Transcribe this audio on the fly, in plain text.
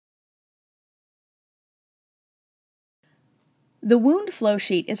The wound flow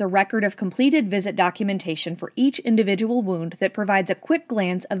sheet is a record of completed visit documentation for each individual wound that provides a quick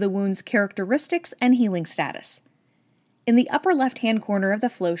glance of the wound's characteristics and healing status. In the upper left-hand corner of the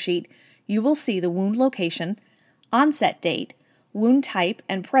flow sheet, you will see the wound location, onset date, wound type,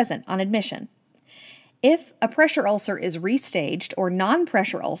 and present on admission. If a pressure ulcer is restaged or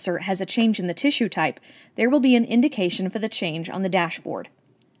non-pressure ulcer has a change in the tissue type, there will be an indication for the change on the dashboard.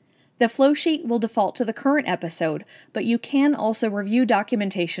 The flow sheet will default to the current episode, but you can also review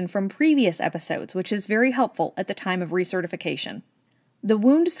documentation from previous episodes, which is very helpful at the time of recertification. The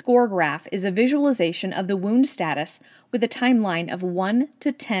wound score graph is a visualization of the wound status with a timeline of 1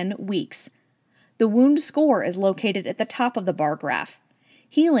 to 10 weeks. The wound score is located at the top of the bar graph.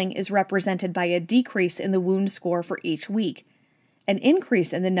 Healing is represented by a decrease in the wound score for each week. An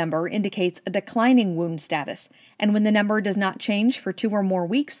increase in the number indicates a declining wound status, and when the number does not change for 2 or more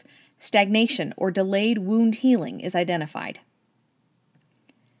weeks, stagnation or delayed wound healing is identified.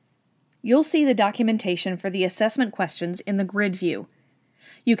 You'll see the documentation for the assessment questions in the grid view.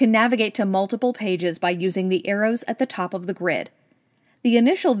 You can navigate to multiple pages by using the arrows at the top of the grid. The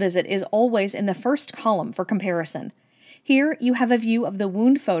initial visit is always in the first column for comparison. Here you have a view of the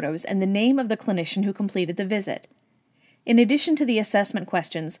wound photos and the name of the clinician who completed the visit. In addition to the assessment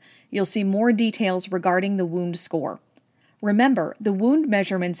questions, you'll see more details regarding the wound score. Remember, the wound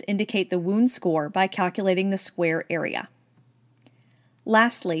measurements indicate the wound score by calculating the square area.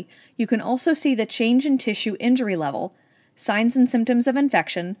 Lastly, you can also see the change in tissue injury level, signs and symptoms of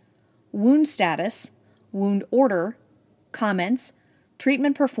infection, wound status, wound order, comments,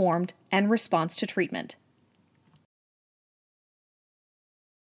 treatment performed, and response to treatment.